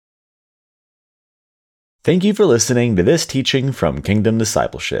Thank you for listening to this teaching from Kingdom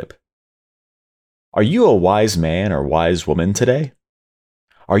Discipleship. Are you a wise man or wise woman today?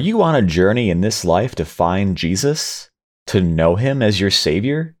 Are you on a journey in this life to find Jesus, to know Him as your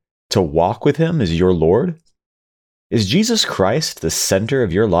Savior, to walk with Him as your Lord? Is Jesus Christ the center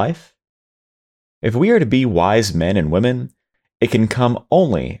of your life? If we are to be wise men and women, it can come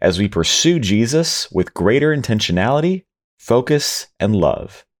only as we pursue Jesus with greater intentionality, focus, and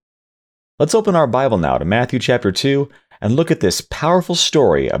love. Let's open our Bible now to Matthew chapter 2 and look at this powerful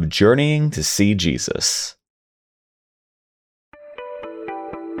story of journeying to see Jesus.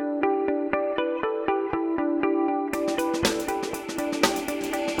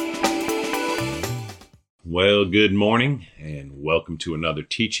 Well, good morning and welcome to another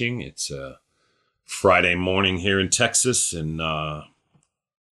teaching. It's a Friday morning here in Texas, and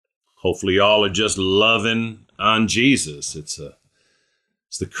hopefully y'all are just loving on Jesus. It's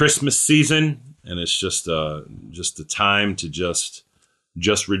the Christmas season, and it's just the time to just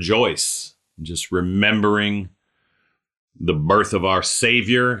rejoice, just remembering the birth of our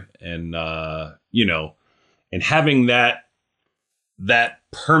Savior, and and having that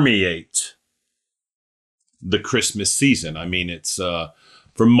permeate the Christmas season. I mean, it's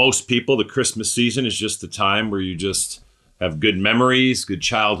for most people, the Christmas season is just the time where you just have good memories, good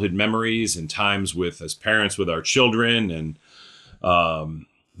childhood memories, and times as parents with our children, and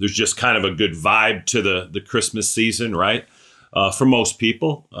there's just kind of a good vibe to the Christmas season, right? For most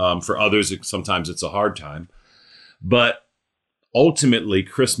people. For others, sometimes it's a hard time. But ultimately,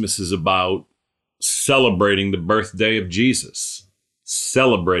 Christmas is about celebrating the birthday of Jesus,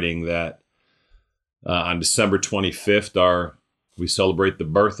 celebrating that on December 25th, we celebrate the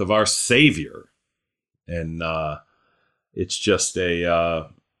birth of our Savior, and it's just an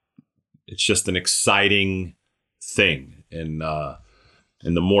exciting thing, and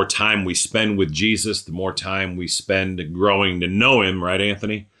the more time we spend with Jesus, the more time we spend growing to know Him, right,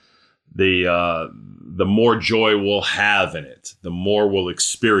 Anthony? The more joy we'll have in it, the more we'll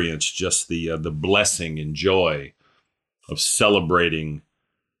experience just the blessing and joy of celebrating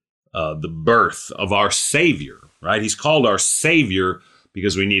the birth of our Savior, right? He's called our Savior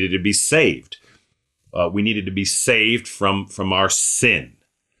because we needed to be saved. We needed to be saved from our sin.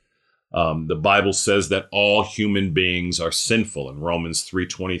 The Bible says that all human beings are sinful. In Romans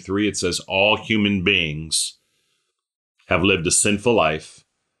 3:23, it says all human beings have lived a sinful life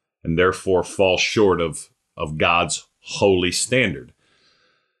and therefore fall short of God's holy standard.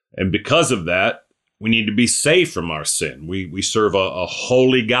 And because of that, we need to be saved from our sin. We serve a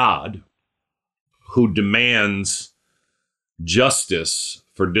holy God who demands justice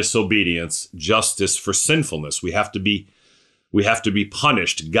for disobedience, justice for sinfulness. We have to be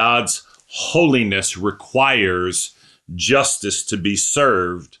punished. God's holiness requires justice to be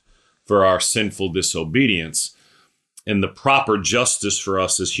served for our sinful disobedience. And the proper justice for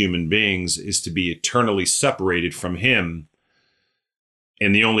us as human beings is to be eternally separated from Him.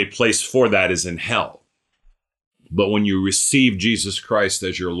 And the only place for that is in hell. But when you receive Jesus Christ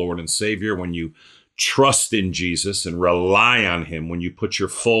as your Lord and Savior, when you trust in Jesus and rely on Him, when you put your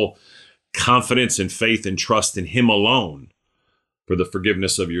full confidence and faith and trust in Him alone for the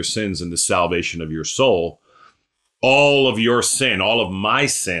forgiveness of your sins and the salvation of your soul, all of your sin, all of my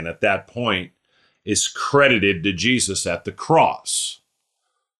sin at that point is credited to Jesus at the cross.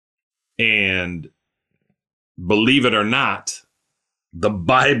 And believe it or not, the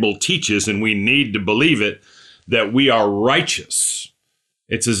Bible teaches, and we need to believe it, that we are righteous.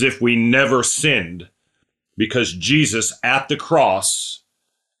 It's as if we never sinned because Jesus at the cross,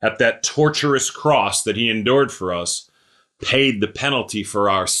 at that torturous cross that He endured for us, paid the penalty for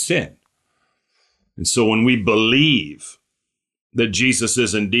our sin. And so when we believe that Jesus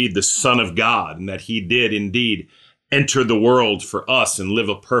is indeed the Son of God and that He did indeed enter the world for us and live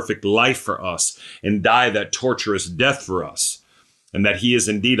a perfect life for us and die that torturous death for us, and that He is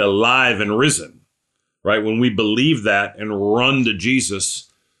indeed alive and risen, right? When we believe that and run to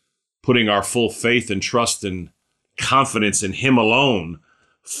Jesus, putting our full faith and trust and confidence in Him alone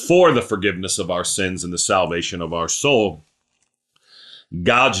for the forgiveness of our sins and the salvation of our soul,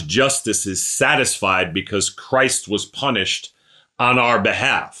 God's justice is satisfied because Christ was punished on our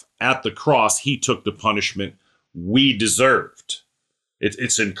behalf. At the cross, He took the punishment we deserved.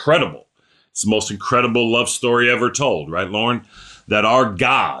 It's incredible. It's the most incredible love story ever told, right, Lauren? That our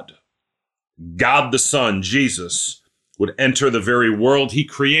God the Son, Jesus, would enter the very world He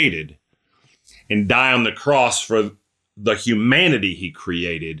created and die on the cross for the humanity He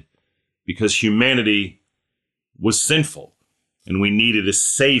created, because humanity was sinful and we needed a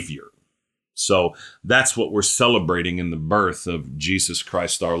Savior. So that's what we're celebrating in the birth of Jesus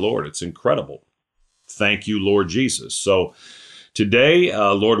Christ our Lord. It's incredible. Thank you, Lord Jesus. So today,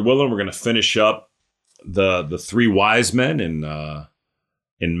 Lord willing, we're going to finish up the three wise men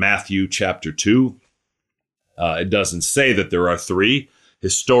in Matthew chapter 2. It doesn't say that there are three.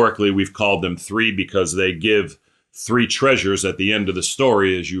 Historically, we've called them three because they give three treasures at the end of the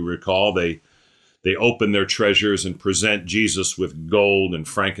story. As you recall, they open their treasures and present Jesus with gold and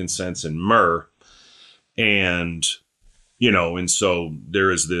frankincense and myrrh. And, and so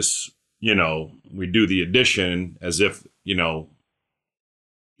there is this, we do the addition as if,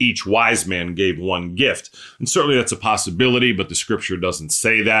 each wise man gave one gift. And certainly that's a possibility, but the scripture doesn't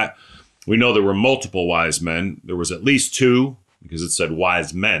say that. We know there were multiple wise men. There was at least two, because it said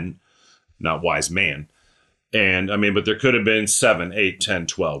wise men, not wise man. And but there could have been 7, 8, 10,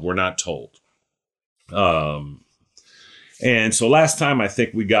 12. We're not told. And so last time I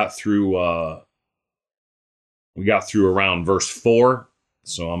think we got through around verse 4.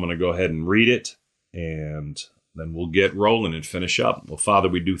 So I'm going to go ahead and read it, and then we'll get rolling and finish up. Well, Father,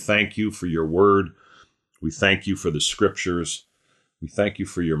 we do thank you for your word. We thank you for the scriptures. We thank you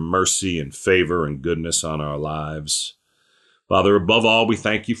for your mercy and favor and goodness on our lives. Father, above all, we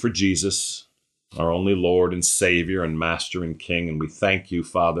thank you for Jesus, our only Lord and Savior and Master and King. And we thank you,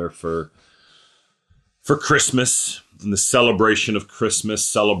 Father, for Christmas and the celebration of Christmas,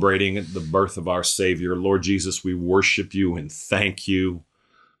 celebrating the birth of our Savior. Lord Jesus, we worship you and thank you.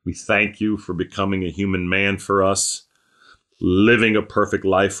 We thank you for becoming a human man for us, living a perfect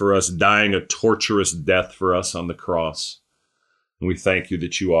life for us, dying a torturous death for us on the cross. And we thank you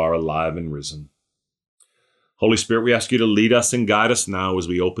that you are alive and risen. Holy Spirit, we ask you to lead us and guide us now as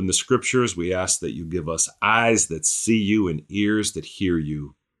we open the scriptures. We ask that you give us eyes that see you and ears that hear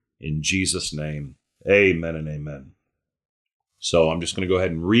you. In Jesus' name, amen and amen. So I'm just going to go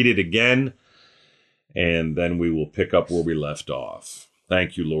ahead and read it again, and then we will pick up where we left off.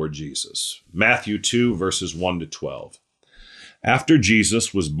 Thank you, Lord Jesus. Matthew 2, verses 1 to 12. After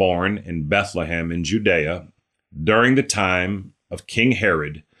Jesus was born in Bethlehem in Judea, during the time of King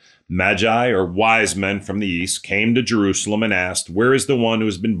Herod, Magi, or wise men from the east, came to Jerusalem and asked, "Where is the one who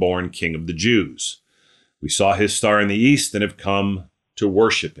has been born King of the Jews? We saw his star in the east and have come to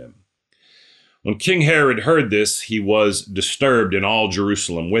worship him." When King Herod heard this, he was disturbed, and all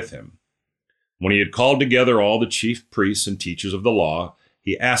Jerusalem with him. When he had called together all the chief priests and teachers of the law,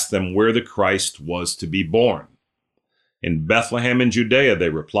 he asked them where the Christ was to be born. "In Bethlehem in Judea," they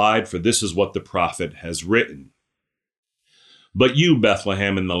replied, "for this is what the prophet has written. But you,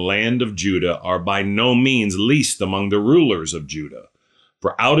 Bethlehem, in the land of Judah, are by no means least among the rulers of Judah.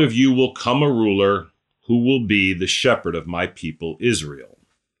 For out of you will come a ruler who will be the shepherd of my people Israel."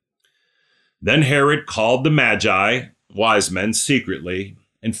 Then Herod called the Magi, wise men, secretly,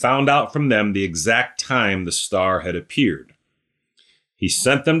 and found out from them the exact time the star had appeared. He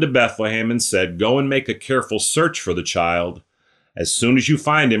sent them to Bethlehem and said, "Go and make a careful search for the child. As soon as you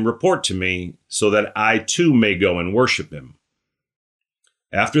find him, report to me, so that I too may go and worship him."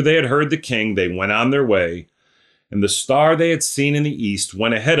 After they had heard the king, they went on their way, and the star they had seen in the east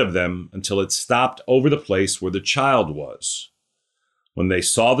went ahead of them until it stopped over the place where the child was. When they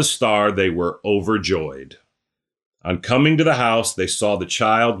saw the star, they were overjoyed. On coming to the house, they saw the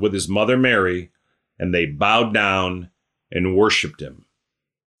child with his mother Mary, and they bowed down and worshipped him.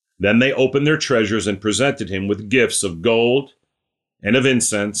 Then they opened their treasures and presented him with gifts of gold and of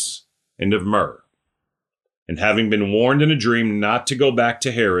incense and of myrrh. And having been warned in a dream not to go back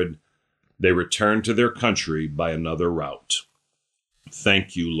to Herod, they returned to their country by another route.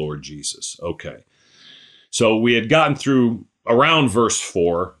 Thank you, Lord Jesus. Okay. So we had gotten through around verse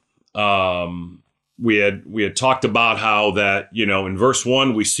 4. We had talked about how that, in verse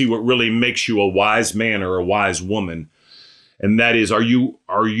 1, we see what really makes you a wise man or a wise woman. And that is, are you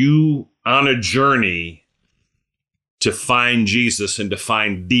on a journey to find Jesus and to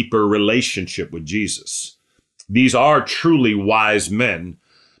find deeper relationship with Jesus? These are truly wise men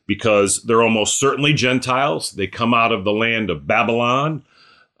because they're almost certainly Gentiles. They come out of the land of Babylon,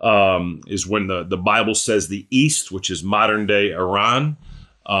 is when the Bible says the East, which is modern day Iran,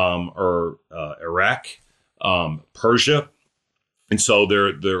 or Iraq, Persia. And so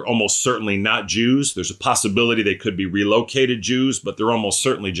they're almost certainly not Jews. There's a possibility they could be relocated Jews, but they're almost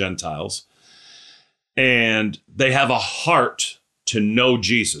certainly Gentiles. And they have a heart to know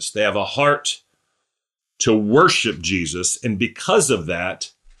Jesus. They have a heart to worship Jesus. And because of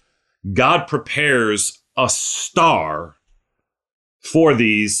that, God prepares a star for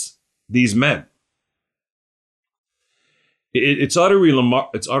these men. It's utterly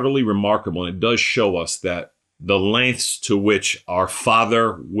remarkable, and it does show us that the lengths to which our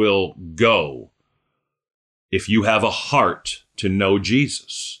Father will go if you have a heart to know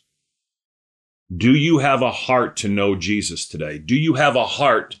Jesus. Do you have a heart to know Jesus today? Do you have a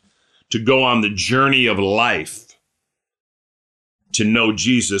heart to go on the journey of life to know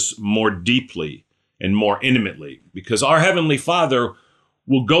Jesus more deeply and more intimately? Because our Heavenly Father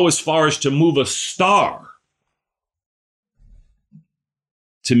will go as far as to move a star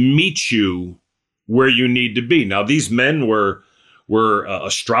to meet you where you need to be. Now, these men were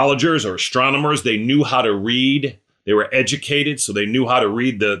astrologers or astronomers. They knew how to read. They were educated, so they knew how to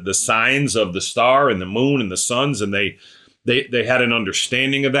read the signs of the star and the moon and the suns, and they had an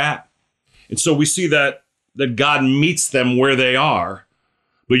understanding of that. And so we see that God meets them where they are,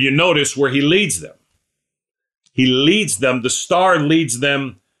 but you notice where he leads them. He leads them, the star leads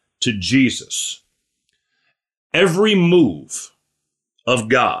them to Jesus. Every move of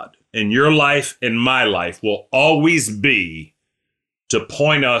God in your life and my life will always be to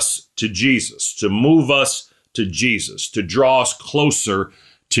point us to Jesus, to move us to Jesus, to draw us closer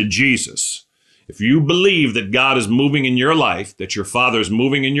to Jesus. If you believe that God is moving in your life, that your Father is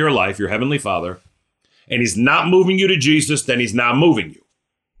moving in your life, your Heavenly Father, and he's not moving you to Jesus, then he's not moving you.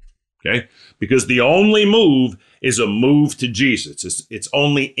 Okay? Because the only move is a move to Jesus. It's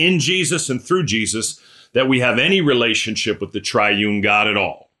only in Jesus and through Jesus that we have any relationship with the triune God at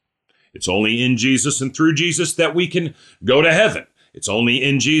all. It's only in Jesus and through Jesus that we can go to heaven. It's only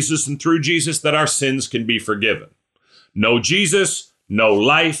in Jesus and through Jesus that our sins can be forgiven. No Jesus, no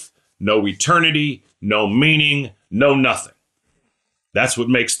life, no eternity, no meaning, no nothing. That's what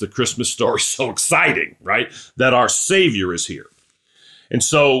makes the Christmas story so exciting, right? That our Savior is here. And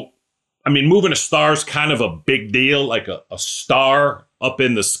so, moving a star is kind of a big deal, like a star up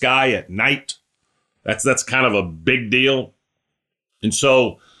in the sky at night. That's kind of a big deal. And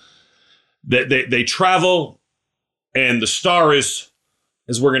so they travel, and the star is,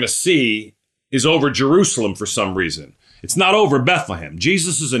 as we're going to see, is over Jerusalem for some reason. It's not over Bethlehem.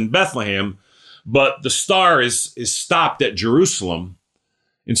 Jesus is in Bethlehem, but the star is stopped at Jerusalem.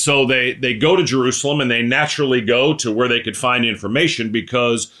 And so they go to Jerusalem, and they naturally go to where they could find information,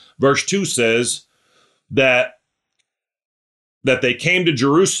 because verse 2 says that they came to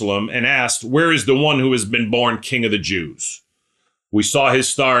Jerusalem and asked, "Where is the one who has been born King of the Jews?" We saw his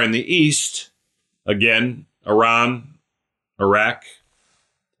star in the east. Again, Iran, Iraq.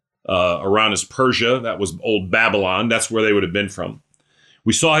 Iran is Persia. That was old Babylon. That's where they would have been from.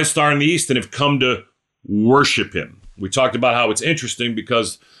 We saw his star in the east and have come to worship him. We talked about how it's interesting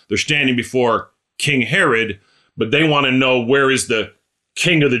because they're standing before King Herod, but they want to know, where is the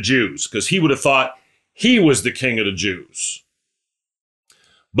King of the Jews? Because he would have thought he was the King of the Jews.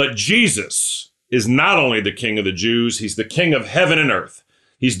 But Jesus is not only the King of the Jews, he's the King of heaven and earth.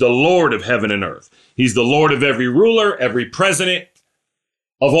 He's the Lord of heaven and earth. He's the Lord of every ruler, every president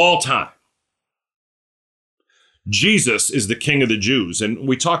of all time. Jesus is the King of the Jews. And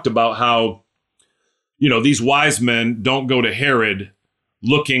we talked about how, these wise men don't go to Herod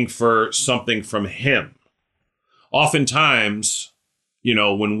looking for something from him. Oftentimes,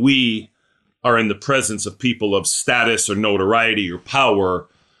 when we are in the presence of people of status or notoriety or power,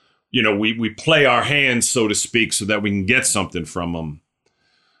 we play our hands, so to speak, so that we can get something from them.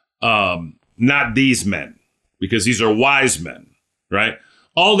 Not these men, because these are wise men, right?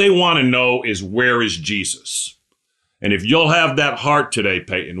 All they want to know is, where is Jesus? And if you'll have that heart today,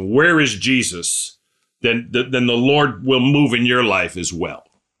 Peyton, where is Jesus? Then the Lord will move in your life as well,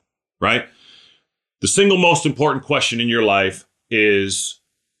 right? The single most important question in your life is,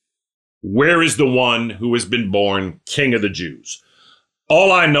 where is the one who has been born King of the Jews?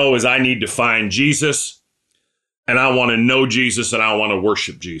 All I know is I need to find Jesus, and I want to know Jesus, and I want to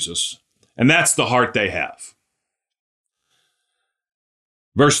worship Jesus. And that's the heart they have.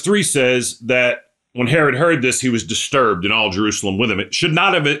 Verse 3 says that when Herod heard this, he was disturbed, and all Jerusalem with him. It should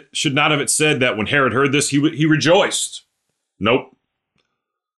not have said that when Herod heard this, he rejoiced. Nope.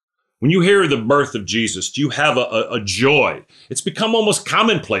 When you hear the birth of Jesus, do you have a joy? It's become almost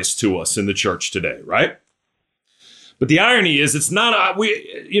commonplace to us in the church today, right? But the irony is, it's not,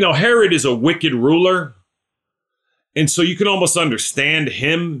 Herod is a wicked ruler. And so you can almost understand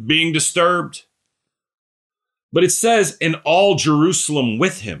him being disturbed. But it says, in all Jerusalem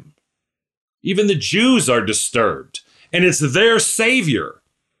with him. Even the Jews are disturbed. And it's their Savior.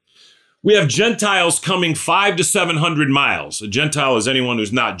 We have Gentiles coming 500 to 700 miles. A Gentile is anyone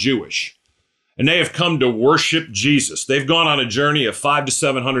who's not Jewish. And they have come to worship Jesus. They've gone on a journey of 500 to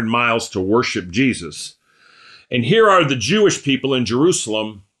 700 miles to worship Jesus. And here are the Jewish people in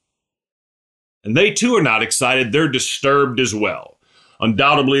Jerusalem. And they too are not excited. They're disturbed as well.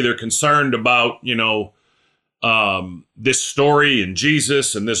 Undoubtedly, they're concerned about, this story and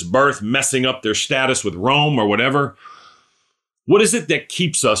Jesus and this birth messing up their status with Rome or whatever. What is it that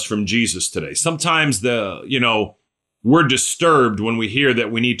keeps us from Jesus today? Sometimes we're disturbed when we hear that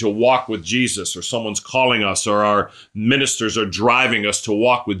we need to walk with Jesus, or someone's calling us, or our ministers are driving us to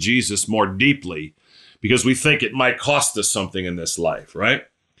walk with Jesus more deeply because we think it might cost us something in this life, right?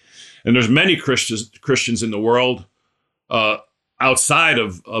 And there's many Christians in the world outside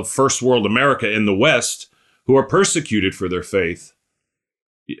of first world America in the West who are persecuted for their faith,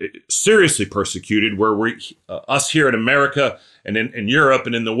 seriously persecuted, where us here in America and in Europe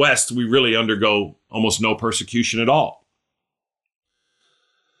and in the West, we really undergo almost no persecution at all.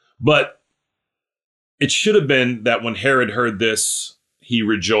 But it should have been that when Herod heard this, he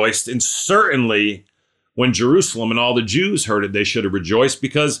rejoiced. And certainly when Jerusalem and all the Jews heard it, they should have rejoiced,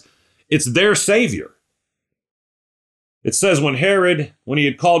 because it's their Savior. It says when he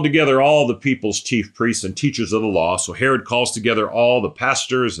had called together all the people's chief priests and teachers of the law, so Herod calls together all the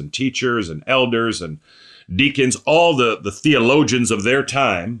pastors and teachers and elders and deacons, all the theologians of their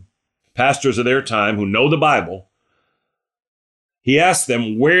time, pastors of their time who know the Bible. He asked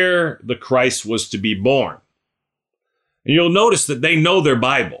them where the Christ was to be born. And you'll notice that they know their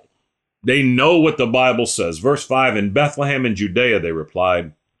Bible. They know what the Bible says. Verse 5, in Bethlehem in Judea, they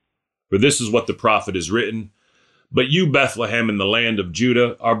replied, for this is what the prophet has written. But you, Bethlehem, in the land of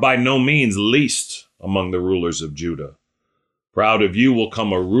Judah, are by no means least among the rulers of Judah. For out of you will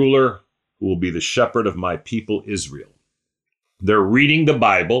come a ruler who will be the shepherd of my people Israel. They're reading the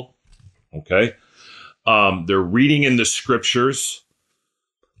Bible, okay? They're reading in the scriptures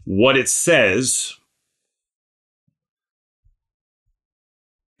what it says,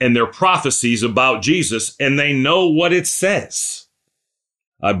 and their prophecies about Jesus, and they know what it says.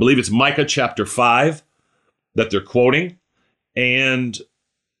 I believe it's Micah chapter 5 that they're quoting, and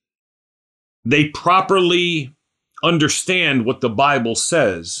they properly understand what the Bible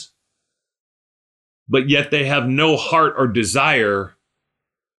says, but yet they have no heart or desire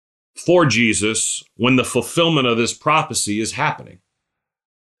for Jesus when the fulfillment of this prophecy is happening.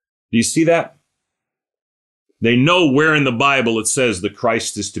 Do you see that? They know where in the Bible it says the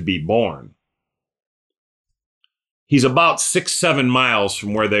Christ is to be born. He's about 6-7 miles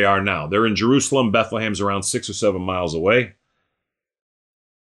from where they are now. They're in Jerusalem. Bethlehem's around 6 or 7 miles away.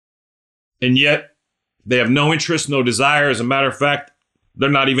 And yet, they have no interest, no desire. As a matter of fact, they're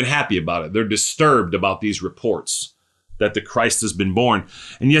not even happy about it. They're disturbed about these reports that the Christ has been born.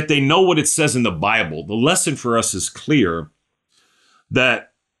 And yet they know what it says in the Bible. The lesson for us is clear,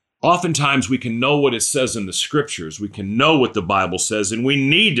 that oftentimes we can know what it says in the scriptures. We can know what the Bible says, and we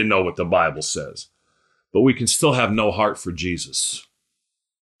need to know what the Bible says. But we can still have no heart for Jesus.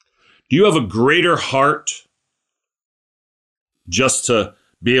 Do you have a greater heart just to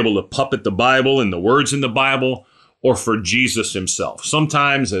be able to puppet the Bible and the words in the Bible, or for Jesus himself?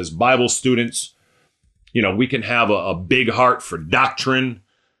 Sometimes as Bible students, we can have a big heart for doctrine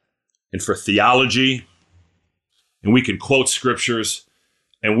and for theology, and we can quote scriptures,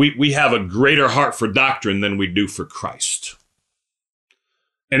 and we have a greater heart for doctrine than we do for Christ.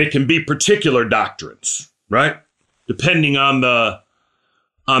 And it can be particular doctrines, right? Depending on the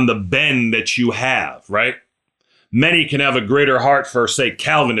bend that you have, right? Many can have a greater heart for, say,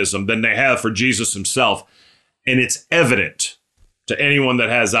 Calvinism than they have for Jesus himself. And it's evident to anyone that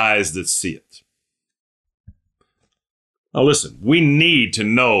has eyes that see it. Now listen, we need to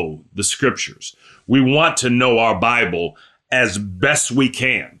know the scriptures. We want to know our Bible as best we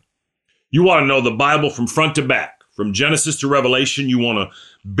can. You want to know the Bible from front to back. From Genesis to Revelation, you want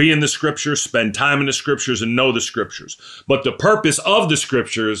to be in the scriptures, spend time in the scriptures, and know the scriptures. But the purpose of the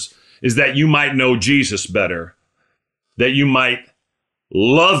scriptures is that you might know Jesus better, that you might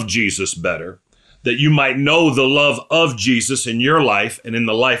love Jesus better, that you might know the love of Jesus in your life and in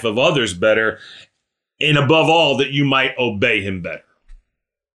the life of others better, and above all, that you might obey him better.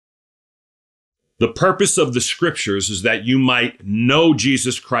 The purpose of the scriptures is that you might know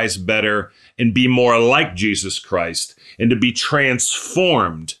Jesus Christ better and be more like Jesus Christ, and to be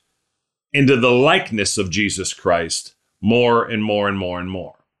transformed into the likeness of Jesus Christ more and more and more and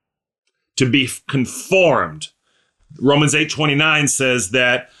more. To be conformed. Romans 8:29 says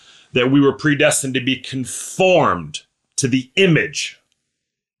that we were predestined to be conformed to the image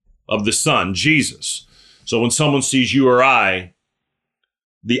of the Son, Jesus. So when someone sees you or I,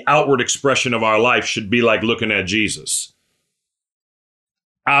 the outward expression of our life should be like looking at Jesus.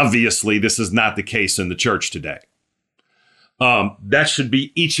 Obviously, this is not the case in the church today. That should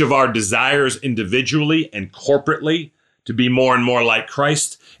be each of our desires individually and corporately, to be more and more like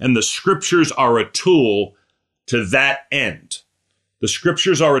Christ. And the scriptures are a tool to that end. The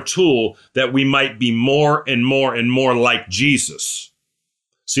scriptures are a tool that we might be more and more and more like Jesus.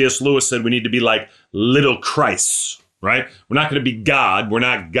 C.S. Lewis said we need to be like little Christs. right? We're not going to be God. We're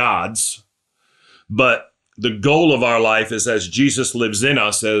not gods. But the goal of our life is, as Jesus lives in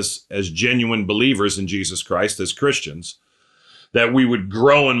us, as genuine believers in Jesus Christ, as Christians, that we would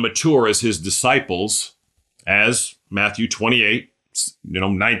grow and mature as his disciples, as Matthew 28,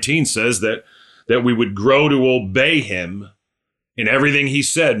 19 says, that we would grow to obey him in everything he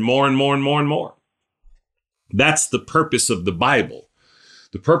said more and more and more and more. That's the purpose of the Bible.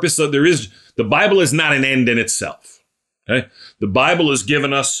 The Bible is not an end in itself. Okay? The Bible is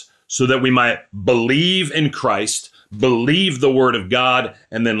given us so that we might believe in Christ, believe the word of God,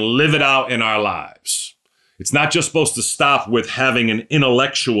 and then live it out in our lives. It's not just supposed to stop with having an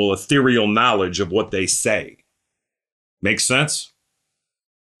intellectual, ethereal knowledge of what they say. Makes sense?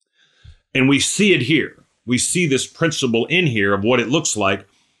 And we see it here. We see this principle in here of what it looks like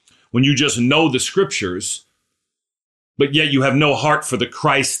when you just know the scriptures, but yet you have no heart for the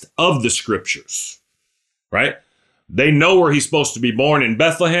Christ of the scriptures, right? They know where he's supposed to be born, in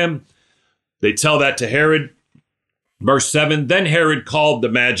Bethlehem. They tell that to Herod. Verse 7, then Herod called the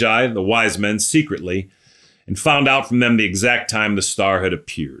Magi, the wise men, secretly, and found out from them the exact time the star had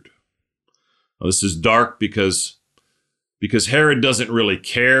appeared. Now, this is dark because Herod doesn't really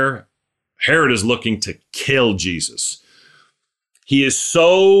care. Herod is looking to kill Jesus. He is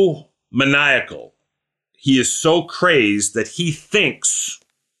so maniacal. He is so crazed that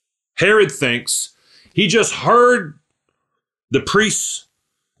Herod thinks, he just heard the priests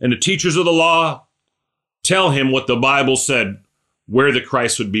and the teachers of the law tell him what the Bible said, where the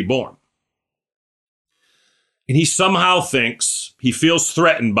Christ would be born. And he somehow thinks, he feels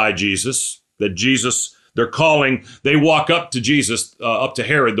threatened by Jesus, that Jesus, they walk up to Jesus, up to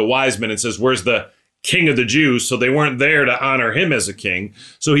Herod, the wise men, and says, where's the king of the Jews? So they weren't there to honor him as a king.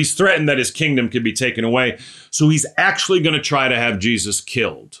 So he's threatened that his kingdom could be taken away. So he's actually going to try to have Jesus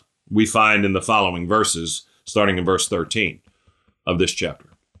killed. We find in the following verses, starting in verse 13 of this chapter.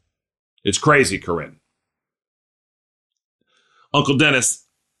 It's crazy, Corinne. Uncle Dennis,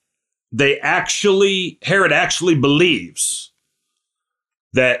 Herod actually believes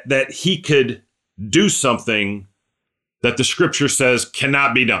that he could do something that the scripture says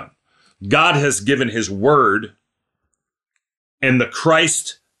cannot be done. God has given his word, and the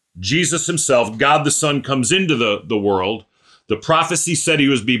Christ, Jesus himself, God the Son, comes into the world. The prophecy said he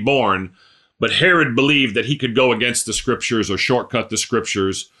was be born, but Herod believed that he could go against the scriptures or shortcut the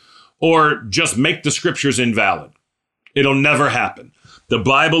scriptures or just make the scriptures invalid. It'll never happen. The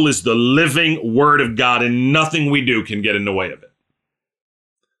Bible is the living word of God, and nothing we do can get in the way of it.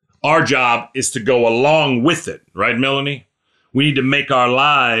 Our job is to go along with it, right, Melanie? We need to make our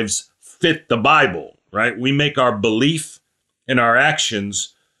lives fit the Bible, right? We make our belief and our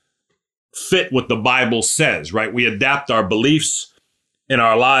actions fit what the Bible says, right? We adapt our beliefs in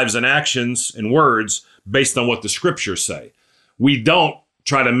our lives and actions and words based on what the scriptures say. We don't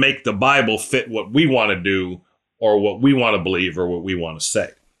try to make the Bible fit what we want to do or what we want to believe or what we want to say.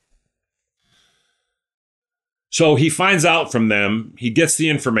 So he finds out from them, he gets the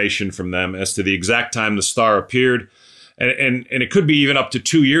information from them as to the exact time the star appeared. And it could be even up to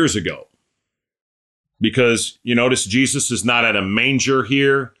 2 years ago. Because you notice Jesus is not at a manger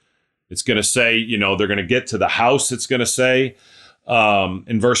here. It's going to say, they're going to get to the house, it's going to say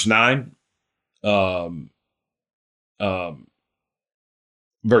in verse 9.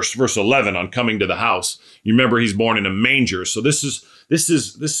 Verse 11 on coming to the house. You remember he's born in a manger. So this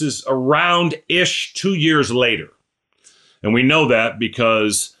is around-ish 2 years later. And we know that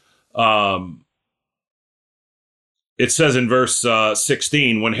because it says in verse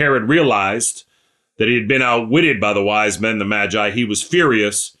 16, when Herod realized that he had been outwitted by the wise men, the Magi, he was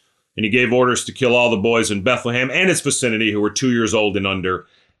furious, and he gave orders to kill all the boys in Bethlehem and its vicinity who were 2 years old and under,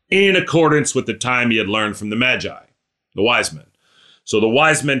 in accordance with the time he had learned from the Magi, the wise men. So the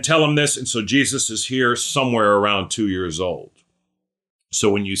wise men tell him this, and so Jesus is here somewhere around 2 years old. So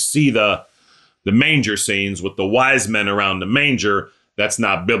when you see the manger scenes with the wise men around the manger, that's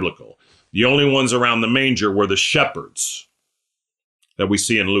not biblical. The only ones around the manger were the shepherds that we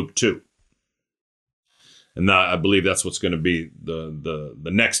see in Luke 2. And I believe that's what's going to be the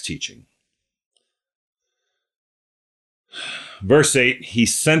next teaching. Verse 8, he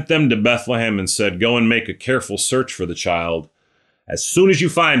sent them to Bethlehem and said, go and make a careful search for the child. As soon as you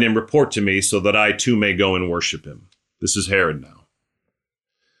find him, report to me so that I too may go and worship him. This is Herod now.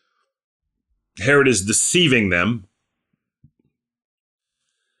 Herod is deceiving them.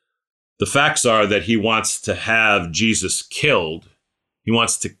 The facts are that he wants to have Jesus killed. He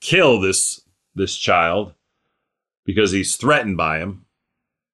wants to kill this child because he's threatened by him.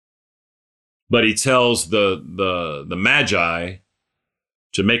 But he tells the Magi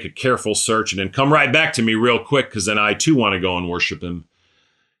to make a careful search and then come right back to me real quick, because then I too want to go and worship him.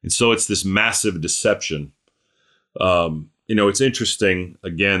 And so it's this massive deception. It's interesting,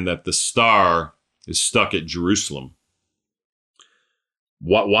 again, that the star is stuck at Jerusalem.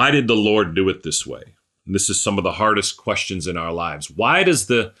 Why did the Lord do it this way? And this is some of the hardest questions in our lives. Why didn't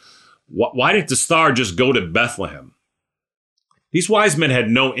the star just go to Bethlehem? These wise men had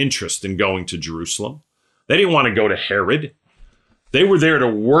no interest in going to Jerusalem. They didn't want to go to Herod. They were there to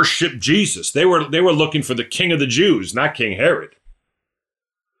worship Jesus. They were looking for the King of the Jews, not King Herod.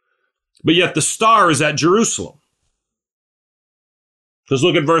 But yet the star is at Jerusalem. Because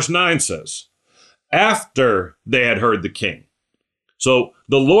look at verse 9 says, after they had heard the king. So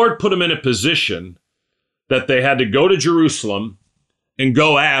the Lord put them in a position that they had to go to Jerusalem and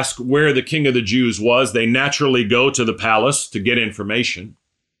go ask where the King of the Jews was. They naturally go to the palace to get information.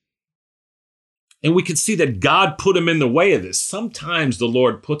 And we can see that God put them in the way of this. Sometimes the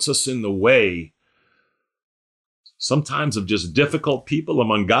Lord puts us in the way, sometimes of just difficult people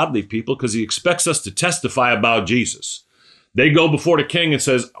among godly people, because he expects us to testify about Jesus. They go before the king and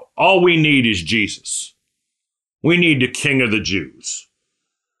says, all we need is Jesus. We need the King of the Jews.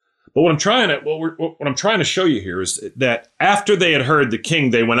 But what I'm trying to show you here is that after they had heard the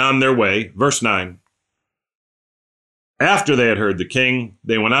king, they went on their way. Verse 9. After they had heard the king,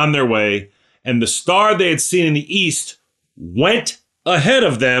 they went on their way, and the star they had seen in the east went ahead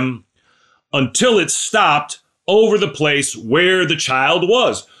of them until it stopped over the place where the child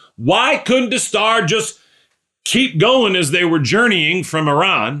was. Why couldn't the star just keep going as they were journeying from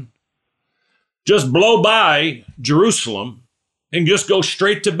Iran, just blow by Jerusalem, and just go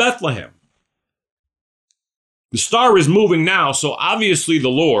straight to Bethlehem? The star is moving now, so obviously the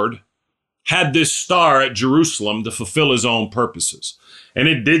Lord had this star at Jerusalem to fulfill his own purposes. And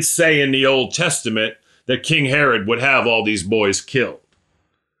it did say in the Old Testament that King Herod would have all these boys killed.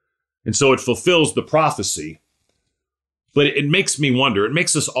 And so it fulfills the prophecy. But it makes me wonder, it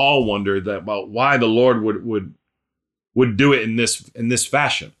makes us all wonder about why the Lord would do it in this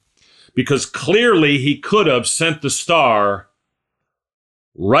fashion. Because clearly he could have sent the star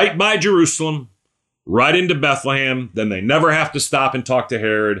right by Jerusalem, right into Bethlehem. Then they never have to stop and talk to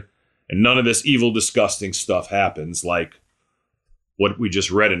Herod. And none of this evil, disgusting stuff happens, like what we just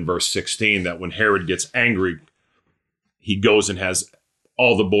read in verse 16, that when Herod gets angry, he goes and has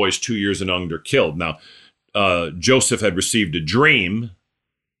all the boys 2 years and under killed. Now, Joseph had received a dream,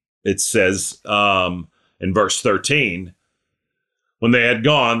 it says in verse 13. When they had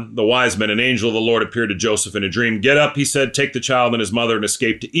gone, the wise men, an angel of the Lord appeared to Joseph in a dream. Get up, he said, take the child and his mother and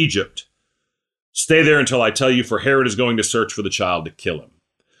escape to Egypt. Stay there until I tell you, for Herod is going to search for the child to kill him.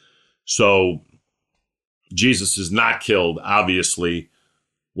 So Jesus is not killed, obviously,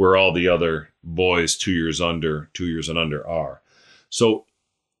 where all the other boys 2 years and under are. So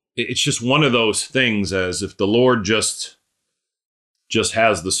it's just one of those things, as if the Lord just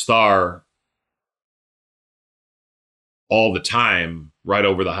has the star all the time right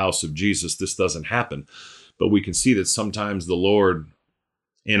over the house of Jesus. This doesn't happen. But we can see that sometimes the Lord,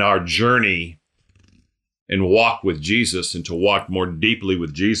 in our journey and walk with Jesus, and to walk more deeply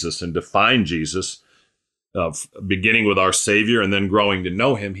with Jesus and to find Jesus, beginning with our Savior and then growing to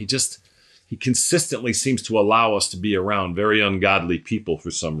know him, he consistently seems to allow us to be around very ungodly people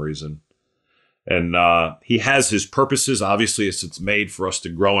for some reason. And he has his purposes. Obviously, it's made for us to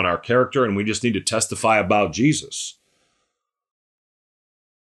grow in our character, and we just need to testify about Jesus.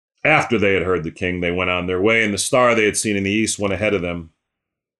 After they had heard the king, they went on their way, and the star they had seen in the east went ahead of them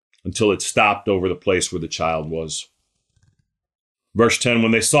until it stopped over the place where the child was. Verse 10,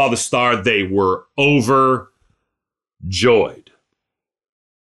 when they saw the star, they were overjoyed.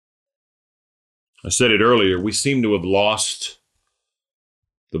 I said it earlier, we seem to have lost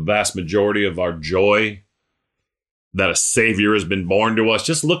the vast majority of our joy that a Savior has been born to us.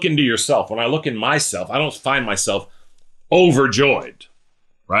 Just look into yourself. When I look in myself, I don't find myself overjoyed,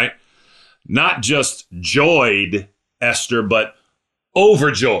 right? Not just joyed, Esther, but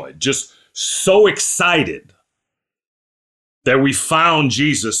overjoyed. Just so excited that we found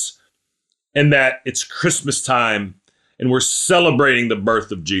Jesus and that it's Christmas time and we're celebrating the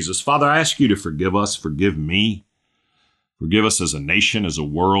birth of Jesus. Father, I ask you to forgive us, forgive me, forgive us as a nation, as a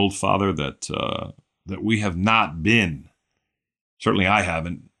world, Father, that we have not been, certainly I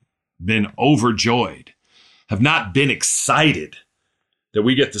haven't, been overjoyed, have not been excited that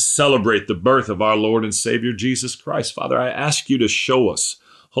we get to celebrate the birth of our Lord and Savior, Jesus Christ. Father, I ask you to show us,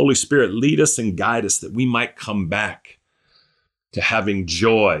 Holy Spirit, lead us and guide us that we might come back to having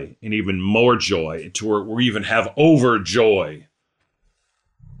joy and even more joy, to where we even have overjoy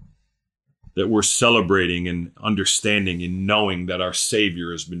that we're celebrating and understanding and knowing that our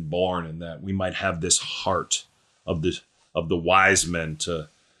Savior has been born, and that we might have this heart of the wise men to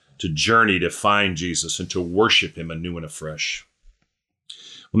journey to find Jesus and to worship him anew and afresh.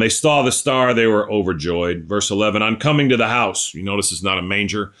 When they saw the star, they were overjoyed. Verse 11, on coming to the house, you notice it's not a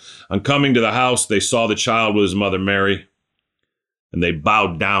manger. On coming to the house, they saw the child with his mother Mary, and they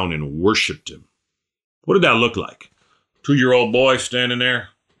bowed down and worshiped him. What did that look like? 2-year-old boy standing there,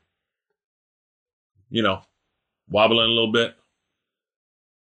 wobbling a little bit.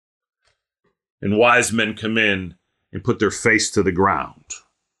 And wise men come in and put their face to the ground.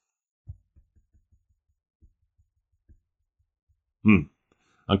 On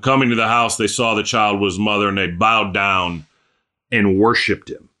coming to the house, they saw the child with his mother, and they bowed down and worshiped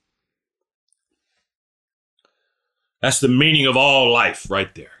him. That's the meaning of all life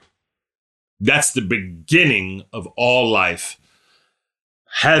right there. That's the beginning of all life.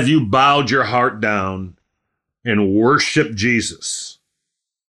 Have you bowed your heart down and worshiped Jesus,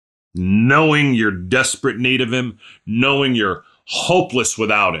 knowing your desperate need of him, knowing you're hopeless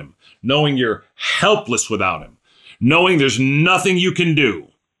without him, knowing you're helpless without him, knowing there's nothing you can do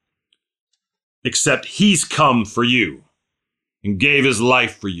except he's come for you and gave his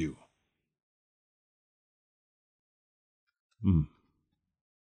life for you.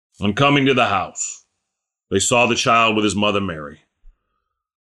 On coming to the house, they saw the child with his mother Mary,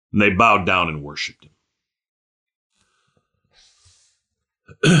 and they bowed down and worshiped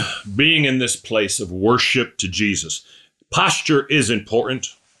him. Being in this place of worship to Jesus. Posture is important.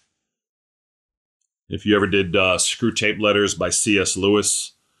 If you ever did Screw Tape Letters by C.S.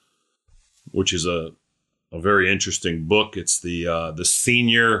 Lewis, which is a very interesting book. It's the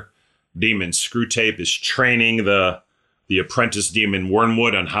senior demon Screwtape is training the apprentice demon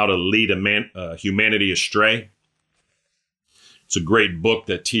Wormwood on how to lead humanity astray. It's a great book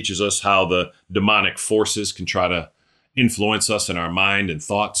that teaches us how the demonic forces can try to influence us in our mind and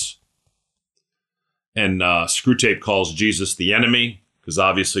thoughts. And Screwtape calls Jesus the enemy, because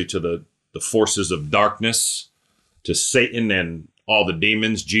obviously to the forces of darkness, to Satan and all the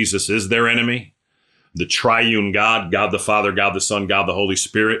demons, Jesus is their enemy. The triune God, God the Father, God the Son, God the Holy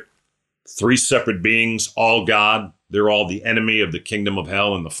Spirit, 3 separate beings, all God. They're all the enemy of the kingdom of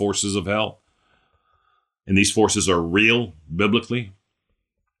hell and the forces of hell. And these forces are real, biblically.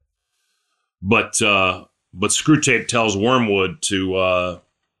 But Screwtape tells Wormwood to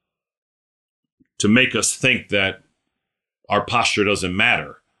make us think that our posture doesn't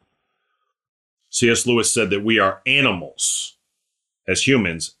matter. C.S. Lewis said that we are animals as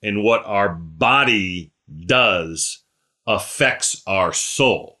humans, and what our body does affects our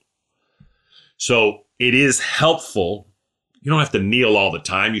soul. So it is helpful. You don't have to kneel all the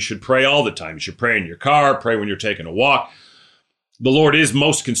time. You should pray all the time. You should pray in your car, pray when you're taking a walk. The Lord is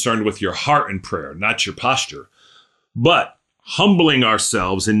most concerned with your heart in prayer, not your posture. But humbling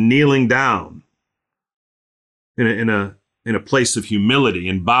ourselves and kneeling down in a place of humility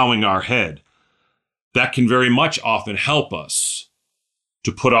and bowing our head, that can very much often help us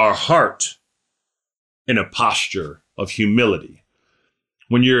to put our heart in a posture of humility.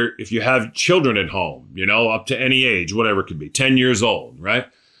 If you have children at home, up to any age, whatever it could be, 10 years old, right?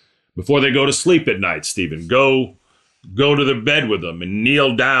 Before they go to sleep at night, Stephen, go to the bed with them and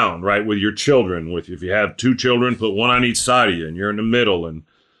kneel down, right, with your children. If you have 2 children, put one on each side of you, and you're in the middle, and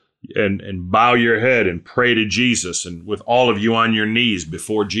bow your head and pray to Jesus, and with all of you on your knees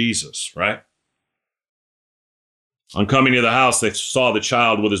before Jesus, right? On coming to the house, they saw the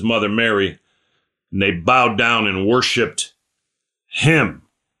child with his mother Mary, and they bowed down and worshiped him.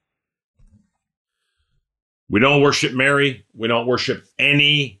 We don't worship Mary. We don't worship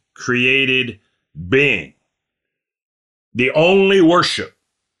any created being. The only worship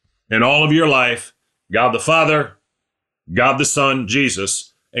in all of your life, God the Father, God the Son,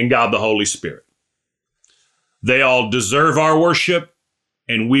 Jesus, and God the Holy Spirit. They all deserve our worship,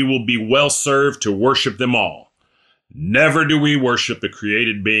 and we will be well served to worship them all. Never do we worship a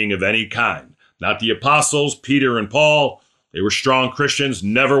created being of any kind. Not the apostles, Peter and Paul. They were strong Christians.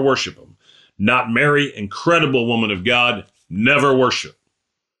 Never worship them. Not Mary, incredible woman of God. Never worship.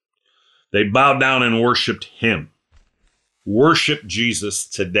 They bowed down and worshiped him. Worship Jesus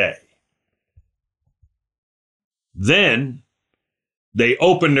today. Then they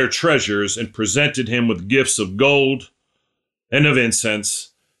opened their treasures and presented him with gifts of gold and of incense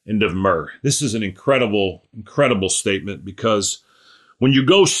and of myrrh. This is an incredible, incredible statement, because when you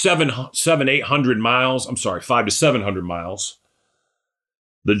go 500 to 700 miles,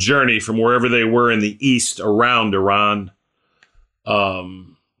 the journey from wherever they were in the east around Iran,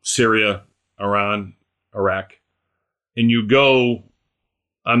 Syria, Iran, Iraq, and you go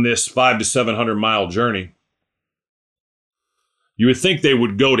on this 500 to 700 mile journey, you would think they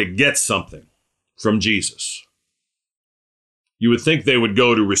would go to get something from Jesus. You would think they would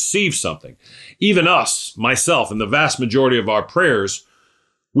go to receive something. Even us, myself, and the vast majority of our prayers,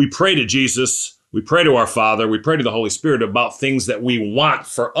 we pray to Jesus, we pray to our Father, we pray to the Holy Spirit about things that we want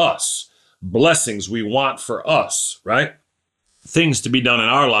for us, blessings we want for us, right? Things to be done in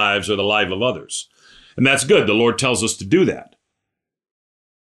our lives or the life of others. And that's good. The Lord tells us to do that.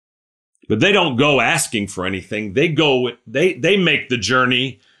 But they don't go asking for anything. They make the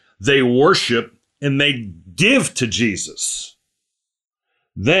journey, they worship, and they give to Jesus.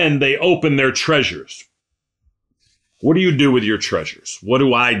 Then they open their treasures. What do you do with your treasures? What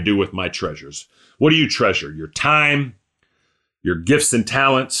do I do with my treasures? What do you treasure? Your time, your gifts and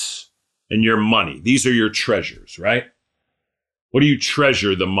talents, and your money. These are your treasures, right? What do you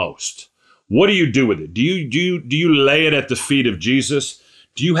treasure the most? What do you do with it? Do you lay it at the feet of Jesus?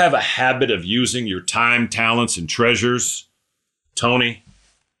 Do you have a habit of using your time, talents, and treasures, Tony,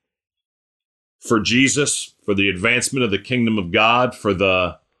 for Jesus, for the advancement of the kingdom of God, for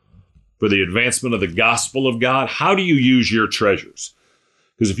the advancement of the gospel of God? How do you use your treasures?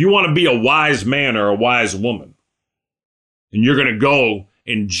 Because if you want to be a wise man or a wise woman, and you're going to go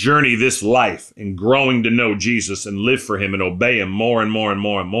and journey this life and growing to know Jesus and live for him and obey him more and more and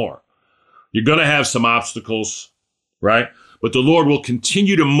more and more, you're going to have some obstacles, right? But the Lord will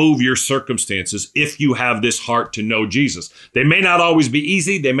continue to move your circumstances if you have this heart to know Jesus. They may not always be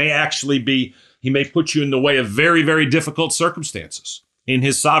easy. They may actually be, he may put you in the way of very, very difficult circumstances in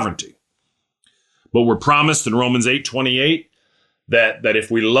his sovereignty. But we're promised in Romans 8:28 that if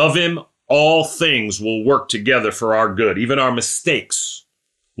we love him, all things will work together for our good. Even our mistakes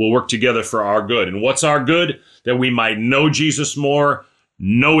will work together for our good. And what's our good? That we might know Jesus more,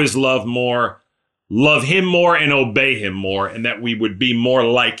 know his love more, love him more, and obey him more, and that we would be more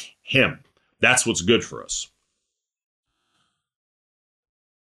like him. That's what's good for us.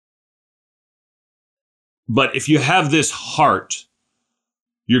 But if you have this heart,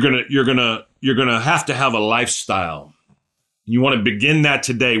 you're gonna have to have a lifestyle. You want to begin that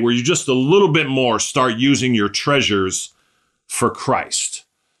today, where you just a little bit more start using your treasures for Christ.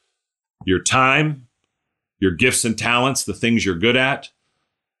 Your time, your gifts and talents, the things you're good at,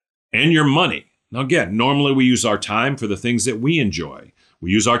 and your money. Now, again, normally we use our time for the things that we enjoy.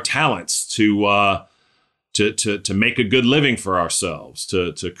 We use our talents to make a good living for ourselves,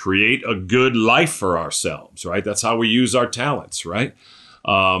 to create a good life for ourselves, right? That's how we use our talents, right?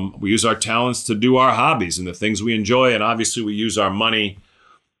 We use our talents to do our hobbies and the things we enjoy, and obviously we use our money,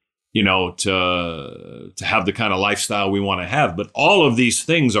 to have the kind of lifestyle we want to have. But all of these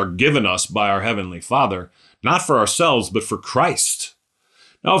things are given us by our Heavenly Father, not for ourselves, but for Christ.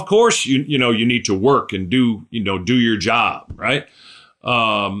 Now, of course, you need to work and do your job, right?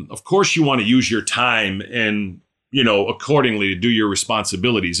 Of course, you want to use your time and, accordingly to do your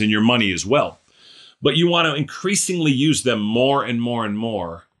responsibilities and your money as well. But you want to increasingly use them more and more and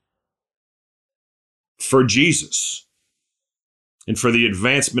more for Jesus and for the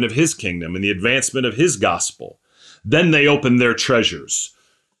advancement of his kingdom and the advancement of his gospel. Then they open their treasures.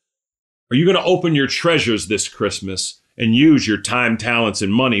 Are you going to open your treasures this Christmas and use your time, talents,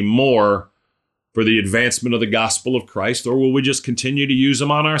 and money more for the advancement of the gospel of Christ, or will we just continue to use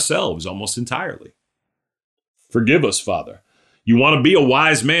them on ourselves almost entirely? Forgive us, Father. You want to be a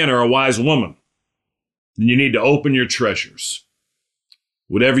wise man or a wise woman, then you need to open your treasures.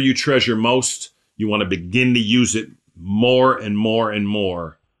 Whatever you treasure most, you want to begin to use it more and more and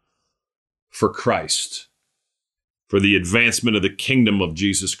more for Christ, for the advancement of the kingdom of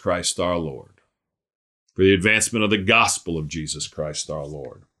Jesus Christ our Lord, for the advancement of the gospel of Jesus Christ our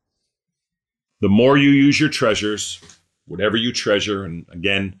Lord. The more you use your treasures, whatever you treasure, and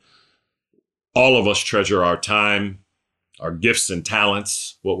again, all of us treasure our time, our gifts and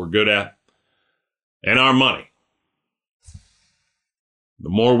talents, what we're good at, and our money. The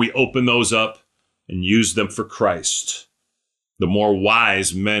more we open those up and use them for Christ, the more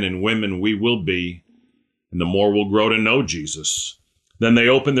wise men and women we will be, and the more we'll grow to know Jesus. Then they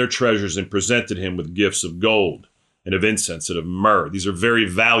opened their treasures and presented him with gifts of gold and of incense and of myrrh. These are very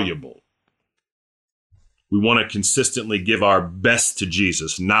valuable. We want to consistently give our best to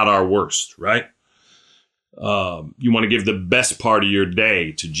Jesus, not our worst, right? You want to give the best part of your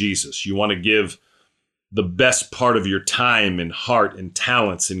day to Jesus. You want to give the best part of your time and heart and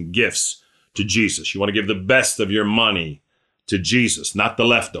talents and gifts to Jesus. You want to give the best of your money to Jesus, not the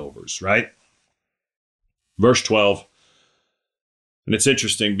leftovers, right? Verse 12. And it's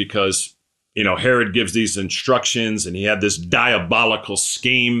interesting because, Herod gives these instructions, and he had this diabolical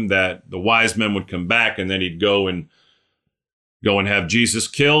scheme that the wise men would come back and then he'd go and go and have Jesus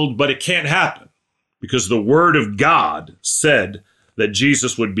killed, but it can't happen because the word of God said that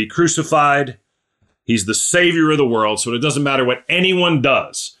Jesus would be crucified. He's the Savior of the world, so it doesn't matter what anyone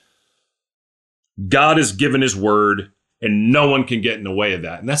does. God has given his word, and no one can get in the way of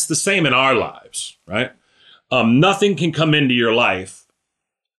that. And that's the same in our lives, right? Nothing can come into your life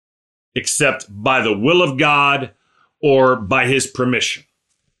except by the will of God or by his permission,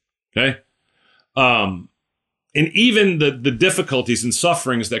 okay? And even the difficulties and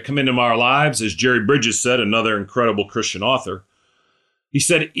sufferings that come into our lives, as Jerry Bridges said, another incredible Christian author, he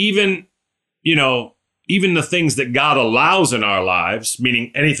said, even the things that God allows in our lives,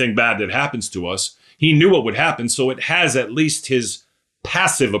 meaning anything bad that happens to us, he knew what would happen, so it has at least his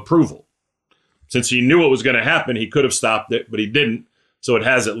passive approval. Since he knew what was going to happen, he could have stopped it, but he didn't, so it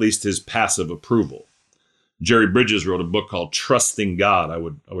has at least his passive approval. Jerry Bridges wrote a book called Trusting God. I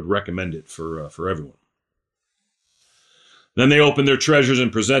would recommend it for everyone. Then they opened their treasures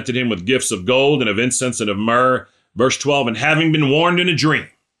and presented him with gifts of gold and of incense and of myrrh. Verse 12, and having been warned in a dream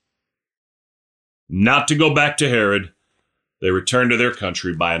not to go back to Herod, they returned to their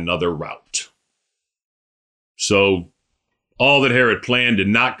country by another route. So all that Herod planned did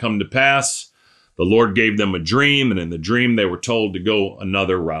not come to pass. The Lord gave them a dream, and in the dream they were told to go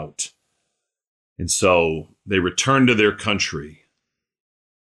another route. And so they returned to their country.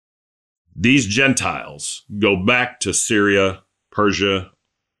 These Gentiles go back to Syria, Persia,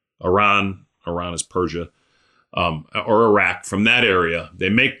 Iran is Persia, or Iraq. From that area, they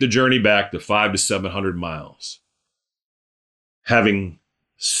make the journey back to 500 to 700 miles, having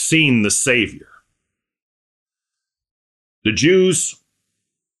seen the Savior. The Jews,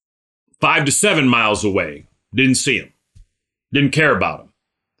 5 to 7 miles away, didn't see him, didn't care about him.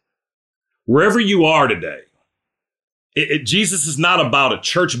 Wherever you are today, Jesus is not about a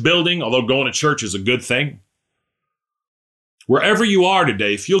church building, although going to church is a good thing. Wherever you are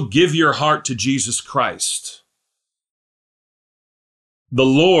today, if you'll give your heart to Jesus Christ, the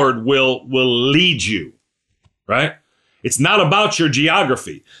Lord will lead you, right? It's not about your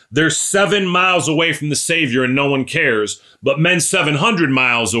geography. They're 7 miles away from the Savior and no one cares, but men 700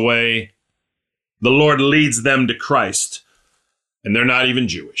 miles away, the Lord leads them to Christ, and they're not even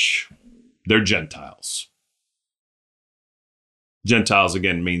Jewish. They're Gentiles. Gentiles,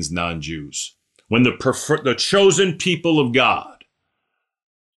 again, means non-Jews. When the chosen people of God,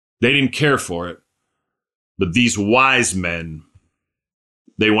 they didn't care for it, but these wise men,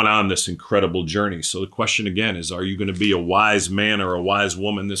 they went on this incredible journey. So the question again is, are you going to be a wise man or a wise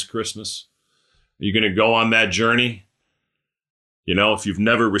woman this Christmas? Are you going to go on that journey? You know, if you've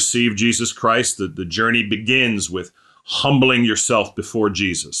never received Jesus Christ, the journey begins with humbling yourself before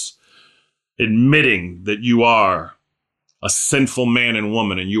Jesus, admitting that you are a sinful man and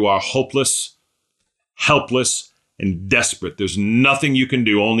woman and you are hopeless, helpless, and desperate. There's nothing you can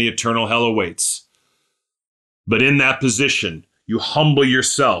do. Only eternal hell awaits. But in that position, you humble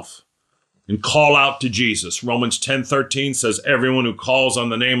yourself and call out to Jesus. Romans 10:13 says, everyone who calls on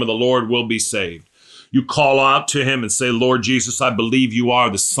the name of the Lord will be saved. You call out to him and say, Lord Jesus, I believe you are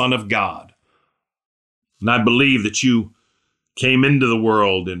the Son of God. And I believe that you came into the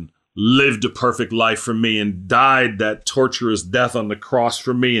world and lived a perfect life for me and died that torturous death on the cross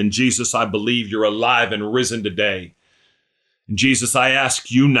for me. And Jesus, I believe you're alive and risen today. And Jesus, I ask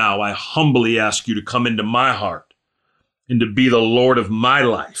you now, I humbly ask you to come into my heart and to be the Lord of my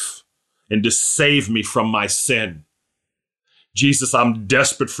life and to save me from my sin. Jesus, I'm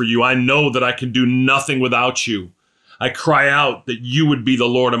desperate for you. I know that I can do nothing without you. I cry out that you would be the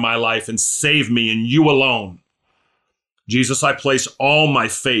Lord of my life and save me and you alone. Jesus, I place all my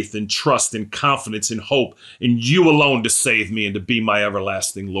faith and trust and confidence and hope in you alone to save me and to be my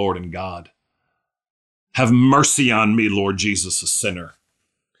everlasting Lord and God. Have mercy on me, Lord Jesus, a sinner.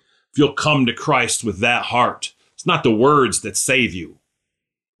 If you'll come to Christ with that heart, it's not the words that save you.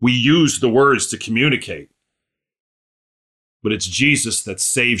 We use the words to communicate, but it's Jesus that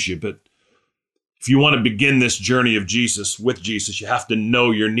saves you. But if you want to begin this journey of Jesus, with Jesus, you have to know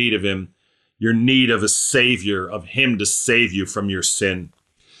your need of him. Your need of a Savior, of him to save you from your sin.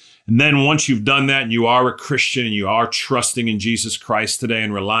 And then once you've done that and you are a Christian and you are trusting in Jesus Christ today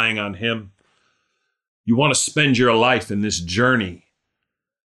and relying on him, you want to spend your life in this journey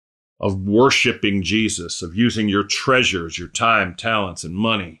of worshiping Jesus, of using your treasures, your time, talents, and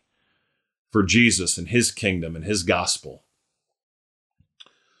money for Jesus and his kingdom and his gospel.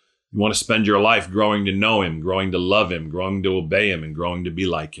 You want to spend your life growing to know him, growing to love him, growing to obey him, and growing to be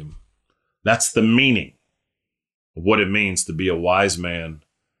like him. That's the meaning of what it means to be a wise man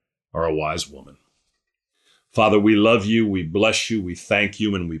or a wise woman. Father, we love you, we bless you, we thank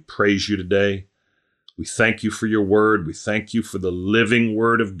you, and we praise you today. We thank you for your word. We thank you for the living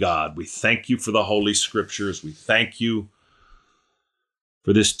word of God. We thank you for the Holy Scriptures. We thank you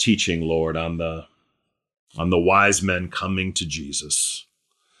for this teaching, Lord, on the wise men coming to Jesus.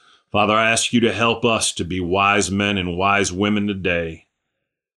 Father, I ask you to help us to be wise men and wise women today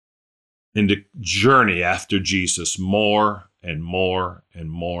and to journey after Jesus more and more and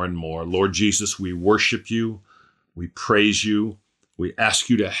more and more. Lord Jesus, we worship you. We praise you. We ask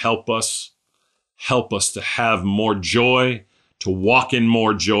you to help us. Help us to have more joy, to walk in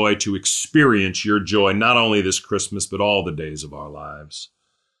more joy, to experience your joy, not only this Christmas, but all the days of our lives.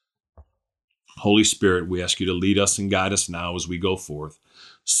 Holy Spirit, we ask you to lead us and guide us now as we go forth.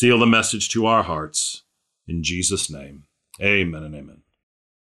 Seal the message to our hearts. In Jesus' name, amen and amen.